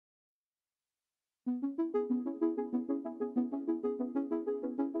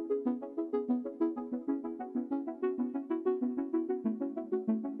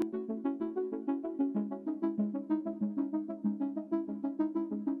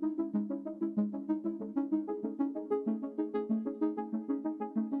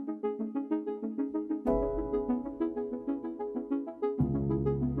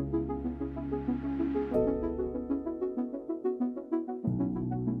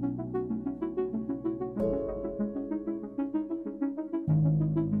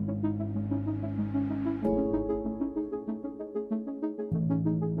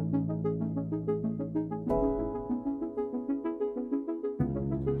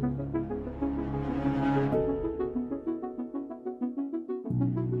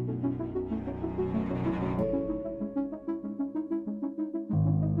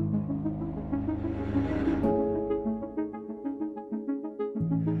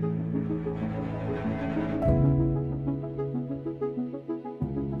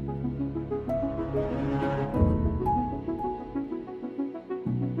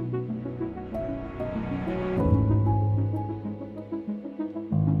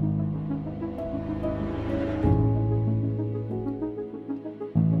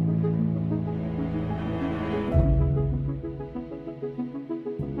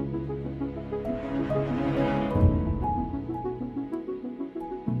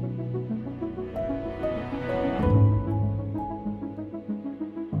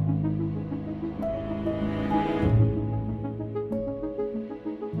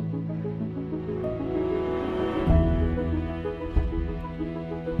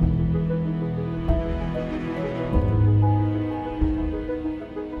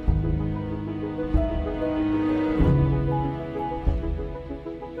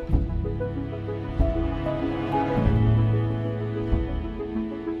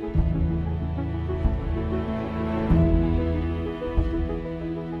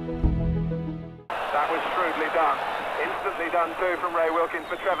Instantly done too from Ray Wilkins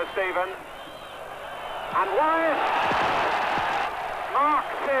for Trevor Stevens. And Wyatt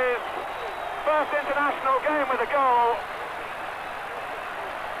marks his first international game with a goal.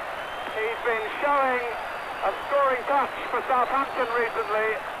 He's been showing a scoring touch for Southampton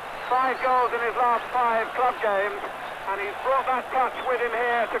recently. 5 goals in his last 5 club games, and he's brought that touch with him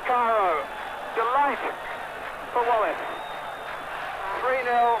here to Cairo. Delight for Wallace.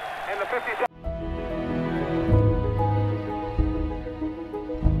 3-0 in the 57th.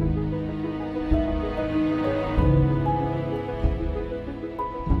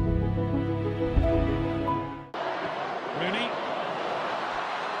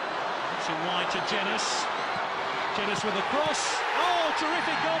 To Jennings with a cross. Oh,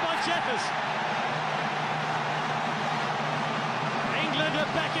 terrific goal by Jeffers. England are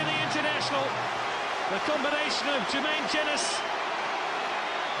back in the international. The combination of Jermaine Jennings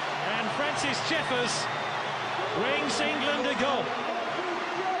and Francis Jeffers brings England a goal.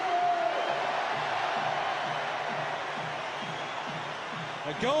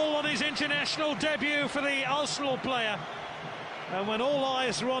 A goal on his international debut for the Arsenal player. And when all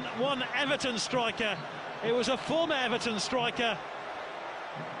eyes were on one Everton striker, it was a former Everton striker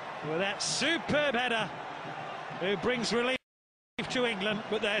with that superb header who brings relief to England,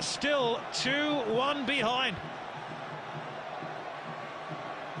 but they're still 2-1 behind.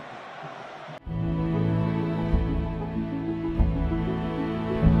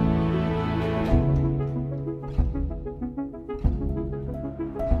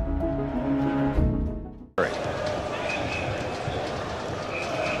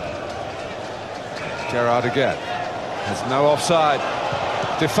 Gerrard again. There's no offside.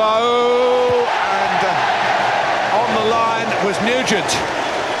 Defoe, and on the line was Nugent.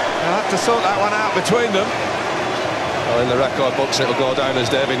 They'll have to sort that one out between them. Well, in the record books it'll go down as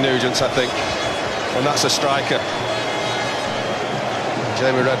David Nugent's, I think, and that's a striker.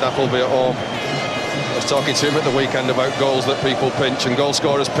 Jamie Redknapp will be at home. I was talking to him at the weekend about goals that people pinch, and goal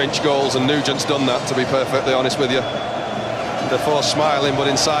scorers pinch goals, and Nugent's done that, to be perfectly honest with you. Defoe's smiling, but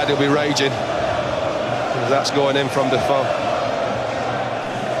inside he'll be raging. That's going in from Defoe.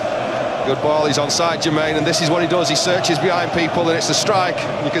 Good ball, he's onside, Jermaine, and this is what he does. He searches behind people, and it's a strike.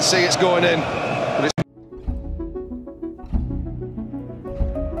 You can see it's going in. But it's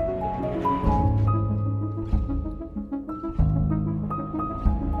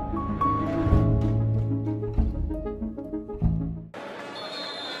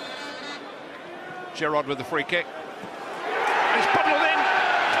Gerrard with the free kick. It's bundled in,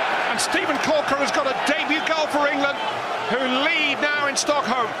 and Stephen Corker has got a debut goal for England, who lead now in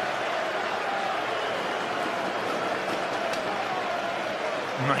Stockholm.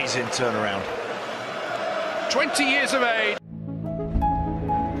 Amazing turnaround. 20 years of age.